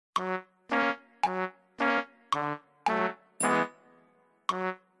獣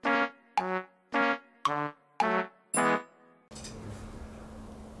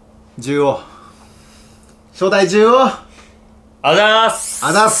王、初代獣王、あざーす。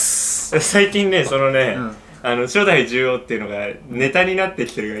あざっす。最近ね、そのね、初代獣王っていうのがネタになって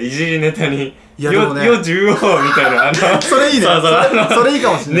きてるから、いじりネタに。いやでもね、よ獣王みたいな、それいいね。それいい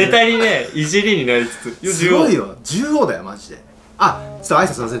かもしれない。ネタにね、いじりになりつつ、すごいよ、獣王だよ、マジで。あ、ちょっと挨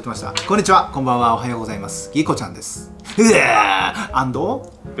拶忘れてました。こんにちは、こんばんは、おはようございます。ぎこちゃんです。ぺん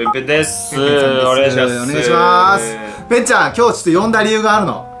ぺんです。お願いします。お願いします。ぺんちゃん、今日ちょっと呼んだ理由がある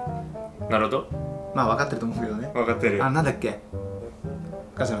の。なるほど。まあ分かってると思うけどね。分かってる。なんだっけ、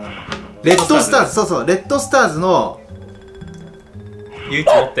レッドスターズ。そうそう、レッドスターズの勇気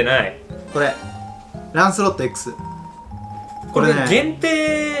持ってない。これランスロット X。これね、限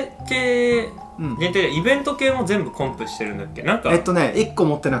定系、限定でイベント系も全部コンプしてるんだっけ。なんか1個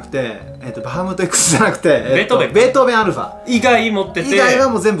持ってなくて、バハムト X じゃなくてベートーベンアルファ以外持ってて、以外は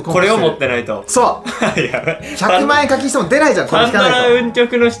もう全部コンプしてる。これを持ってないと。そうやばい、100万円課金しても出ないじゃん、これ引かないと。パンドラ運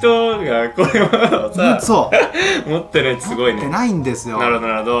極の人がこれをさ、そう持ってないってすごいね。持ってないんですよ。なるほど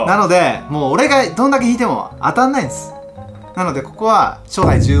なるほど。なのでもう俺がどんだけ引いても当たんないんです。なのでここは初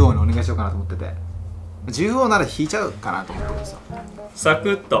代獣王にお願いしようかなと思ってて、獣王なら引いちゃうかなと思ってるんですよ。サク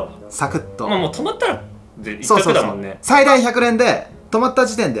ッとサクッと。まあもう止まったらで一択だもんね。最大100連で止まった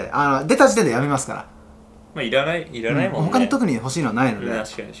時点で、出た時点でやめますから。まあいらないもんね。他に特に欲しいのはないので、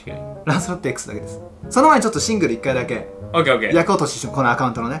確かにランスロット X だけです。その前にちょっとシングル1回だけオッケーオッケー、役落としして、このアカ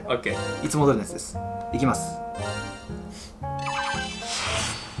ウントのね、オッケー、いつも通りのやつです。いきます。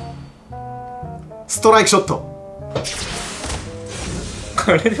ストライクショット。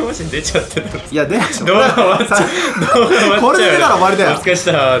これでもし出ちゃってたら、いや出ないでしょ。動画終わっちゃう。これで出たら終わりだよ。お疲れし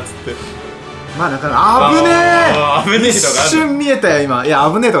たーっつって。まあなんか危ねえ、危ねえとか一瞬見えたよ今。い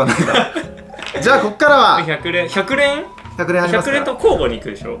や危ねえとかないからじゃあこっからは100連ありますから。100連と交互に行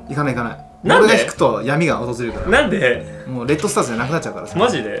くでしょ。行かない行かない。なんで俺が引くと闇が訪れるから。なんでもうレッドスターズじゃなくなっちゃうからさ。マ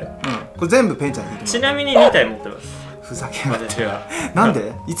ジで。これ全部ペンちゃんに引いてもらう。ちなみに2体持ってます、ふざけんな。私は。なん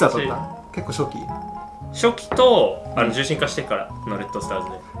でいつ当たった？結構初期？初期と重心化してからのレッドスターズ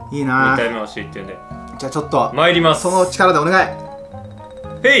でいいな。2体目欲しいっていうんで、じゃあちょっと参ります。その力でお願い。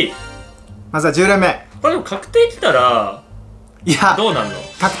へい。まずは10連目。これでも確定来たら、いやどうなんの？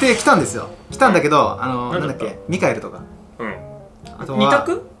確定来たんですよ。来たんだけど、なんだっけ、ミカエルとか、あとは2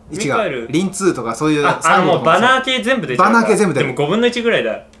択？違う、リン2とかそういう、もうバナー系全部出ちゃう。バナー系全部出る。でも5分の1ぐらい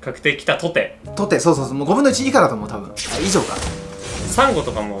だ。確定来たとて、そうそうそう、もう5分の1以下だと思う、多分。以上か。サンゴ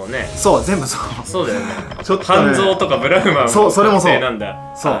とかもね。そう、全部そう。そうだよね。ちょっと半蔵とかブラフマンもそう、それもそうなん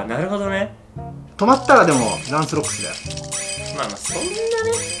だ。そう、なるほどね。止まったらでもランスロックスだよ。まあまあそんな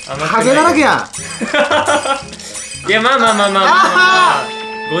ね、ハゲだらけやんいや、まあ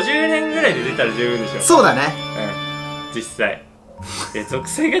50年ぐらいで出たら十分でしょ。そうだね。実際属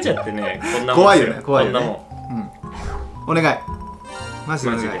性ガチャってね、こんなもん怖いよね、怖いよね。こんなもん。お願い、マジ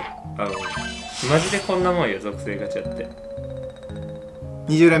でお願い。マジでこんなもんよ、属性ガチャって。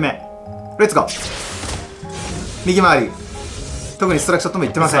20連目レッツゴー。右回り、特にストライクショットも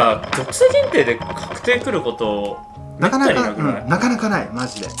言ってません。さあ、属性限定で確定来ることなかなかない、マ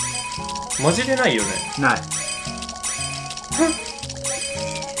ジで。マジでないよね。ない。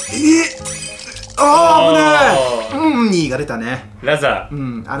ああ、危ねえ。2が出たね。ラザ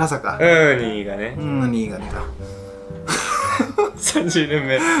ラザか。2がね。2が出た。30連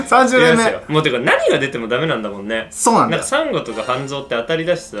目。30連目。もうてか何が出てもダメなんだもんね。そうなんだよ。なんかサンゴとか半蔵って当たり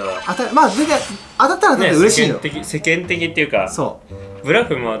だしさ。まあ全然当たったら全然嬉しいよ。世間的っていうか。そう。ブラ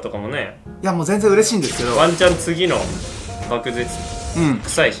フマーとかもね。いやもう全然嬉しいんですけど。ワンチャン次の爆絶。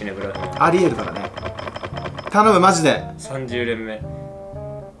臭いしね、ブラフマー。ありえるからね。頼むマジで。30連目。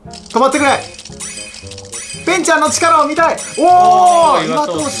止まってくれ。ペンちゃんの力を見たい。おお、岩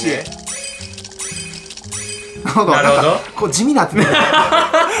通し。なるほど。こう地味なって何こ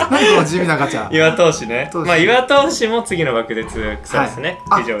の地味なガチャ。岩通しね。まあ岩通しも次の爆絶臭いですね。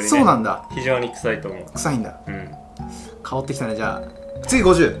非常にね。そうなんだ。非常に臭いと思う。臭いんだ。香ってきたね。じゃあ次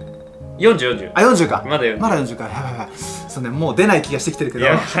50。40。あ、40か。まだ40か。やばいやばい。そうね、もう出ない気がしてきてるけど。い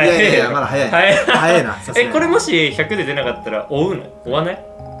やまだ早い。早いな。これもし100で出なかったら追うの？追わない？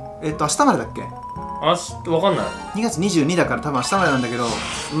明日までだっけ？わかんない。2月22だから多分明日までなんだけど、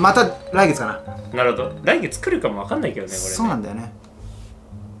また来月かな。なるほど。来月来るかもわかんないけどね、これ。そうなんだよね。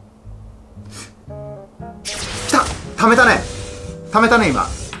来た！貯めたね。貯めたね、今。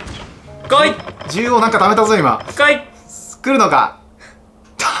来い！獣王なんか貯めたぞ、今。来い！来るのか。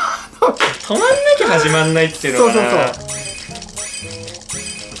止まんなきゃ始まんないっていうのかな。そう。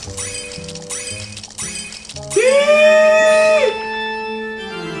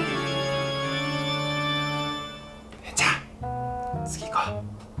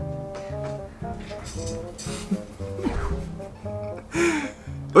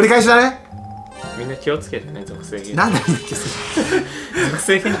折り返しだね。みんな気をつけてね、属性限定。なんでみんな気をつけて属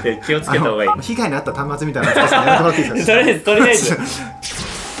性限定気をつけた方がいい。被害に遭った端末みたいなのやってもらっていいですか。とりあえず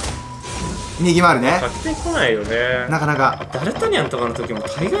右回りね。確定来ないよね、なかなか。ダルタニャンとかの時も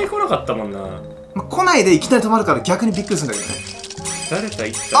大概来なかったもんな。来ないでいきなり止まるから逆にびっくりするんだけどね。誰か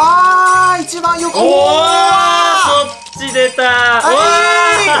行った。あー、一番横。おお、そっち出た。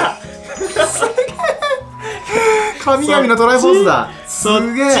神々のトライフォースだ。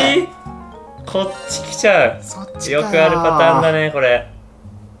すげえ。こっち来ちゃう。よくあるパターンだね、これ。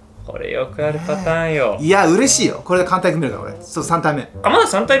これよくあるパターンよ。いや、嬉しいよ。これで簡単に組めるから、俺。そう、3体目。あ、まだ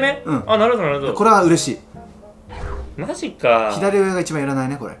3体目。うん。あ、なるほど、なるほど。これは嬉しい。マジか。左上が一番いらない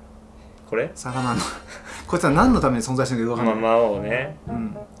ね、これ。これサラマンの。こいつは何のために存在してるのか分かんない。魔王ね。う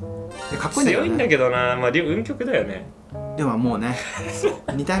ん。かっこいいんだけどね。強いんだけどな。まあ、運極だよね。でももうね、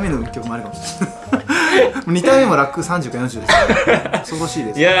2体目の運極もあるかもしれない。2体目もラック30か40ですから恐ろしい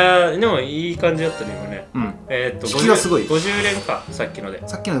です。いやー、でもいい感じだったね、今ね。うん。引き50はすごい。50連か、さっきので。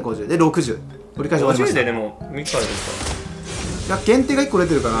さっきので50で60。折り返し終わりました。50ででもミカエルか。いや、限定が1個出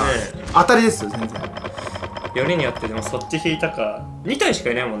てるから、当たりですよ、全然。よりによってでもそっち引いたか。2体し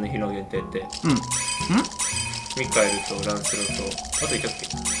かいないもんね、日の限定って。うん。ミカエルとランスロと、あといたっけ。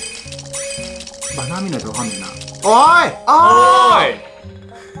バナー見ないとわかんねえな。おーい、あー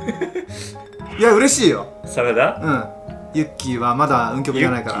い。いや、嬉しいよ。サラダ。うん。ユッキーはまだ運極じ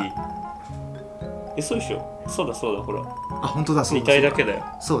ゃないから。そうでしょ。そうだそうだ、ほら。あ、本当だ、そうだ。2体だけだよ。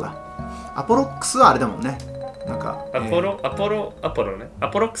そうだ。アポロックスはあれだもんね。なんか。アポロね。ア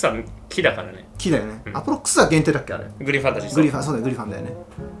ポロックスは木だからね。木だよね。アポロックスは限定だっけ、あれ。グリファンタジー。グリファン、そうだよ、グリファンだよね。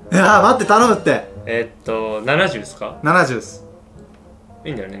いやー、待って、頼むって。70ですか？ 70です。い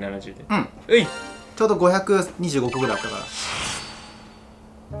いんだよね、70で。うん。うい。ちょうど525個ぐらいあったか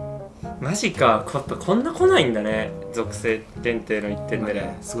ら。マジか、こんな来ないんだね、属性限定の1点で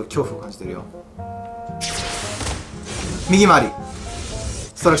ね。すごい恐怖を感じてるよ。右回り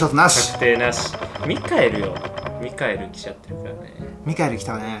ストライクショットなし。確定なし。ミカエルよ。ミカエル来ちゃってるからね。ミカエル来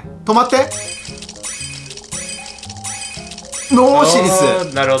たね。止まって。ノーシリ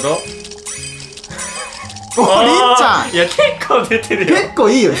ス。なるほど。おりんちゃん。いや、結構出てるよ。結構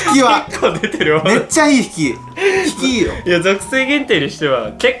いいよ、引きは。結構出てるよ。めっちゃいい引き。引きいいよ。いや、属性限定にして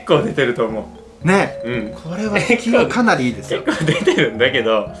は結構出てると思う。ね。うん。これは引きはかなりいいですよ。結構出てるんだけ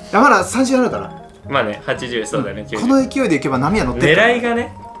ど。いや、まだ30あるから。まあね、80そうだね。この勢いでいけば波は乗ってる。狙いが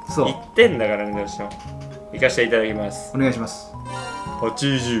ね。そう。1点だからね、どうしても。行かせていただきます。お願いします。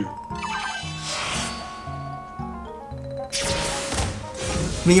80。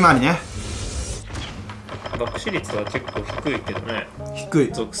右回りね。爆死率は結構低いけどね。低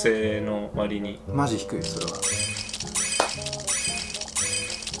い。属性の割に。マジ低い、それは。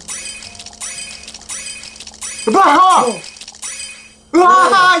バッハー。うわ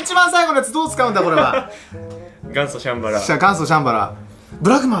ー、一番最後のやつどう使うんだこれは。元祖シャンバラ。元祖シャンバラ。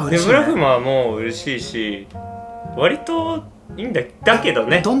ブラフマは嬉しい、ね。ブラフマはもう嬉しいし、割といいんだけど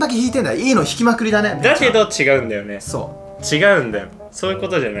ね。どんだけ引いてんだよ。いいの引きまくりだね。だけど違うんだよね。そう。違うんだよ。そういうこ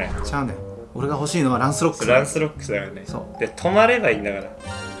とじゃない。ちゃうんだよ。俺が欲しいのはランスロックス。ランスロックスだよね。そう。で、止まればいいんだから。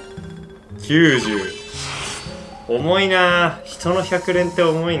90。重いな。人の100連って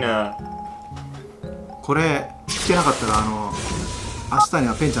重いな。これ聞けなかったら明日に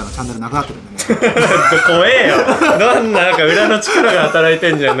はペンちゃんのチャンネルなくなってるんでね。怖えよ。なんか裏の力が働い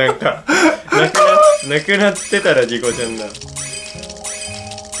てんじゃん。なんかなくなってたらぎこちゃんだ。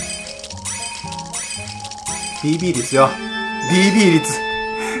 BB 率よ。 BB 率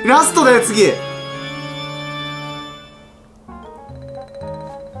ラストだよ次。い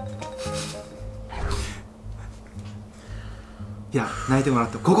や泣いてもらっ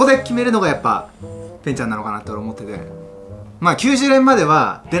た。ここで決めるのがやっぱペンちゃんなのかなって俺思ってて、まあ90連まで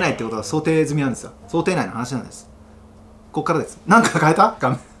は出ないってことは想定済みなんですよ。想定内の話なんです。こっからです。なんか変えた画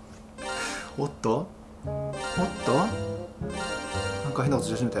面。おっとなんか変なこと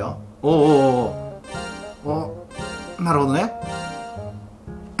し始めたよ。おなるほどね。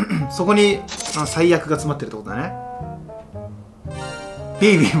そこに最悪が詰まってるってことだね。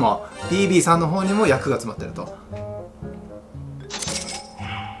BB さんの方にも役が詰まってると。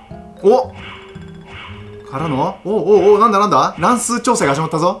おからのなんだ乱数調整が始まっ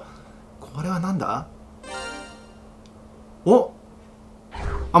たぞ。これはなんだ。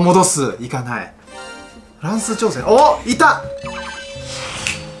戻す。いかない。乱数調整。いた。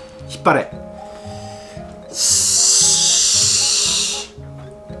引っ張れ。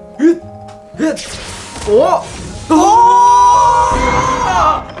ちょっと待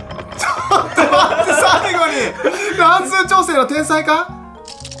って、最後に乱数調整生の天才か。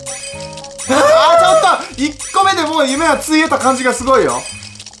ちょっと1個目でもう夢はついえた感じがすごいよ。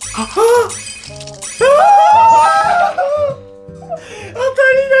当た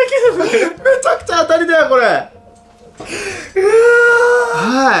りだけどね。めちゃくちゃ当たりだよこれ。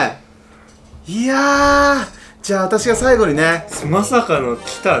はい。いやー、じゃあ私が最後にね。まさかの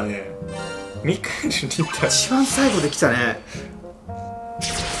来たね。ミカエルにいた。一番最後で来たね。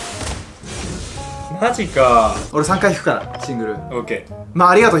マジか。俺3回引くからシングル。オッケー。ま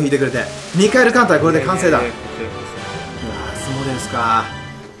あありがとう、引いてくれて。ミカエル艦隊これで完成だ。うわー、スモデンスか。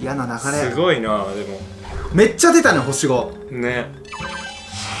嫌な流れ。すごいな。でもめっちゃ出たね、星5ね。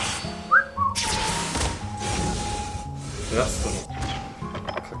ラストの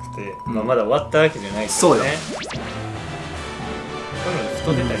確定、まあまだ終わったわけじゃないけどね。そうよ。今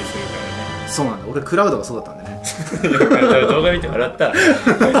度人出たりするからね。そうなんだ、俺クラウドがそうだったんでね。動画見て笑った。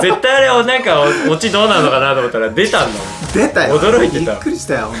絶対あれなんかオチどうなるのかなと思ったら出たんだもん。出たよ。驚いてた。びっくりし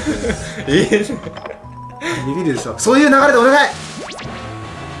たよ本当に。ビビるでしょ。そういう流れでお願い。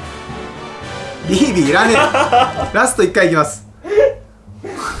ビービーいらねえ。ラスト1回いきます。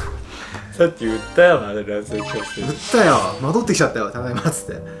さっき売ったよな、ラスト調整。売ったよ。戻ってきちゃったよ、ただいまっつっ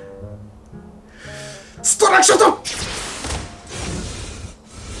て。ストライクショット。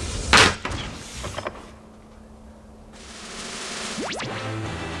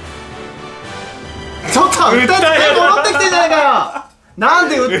ちょっと売ったよ。戻ってきてんじゃないかよ。なん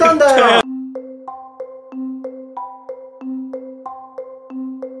で売ったんだよ。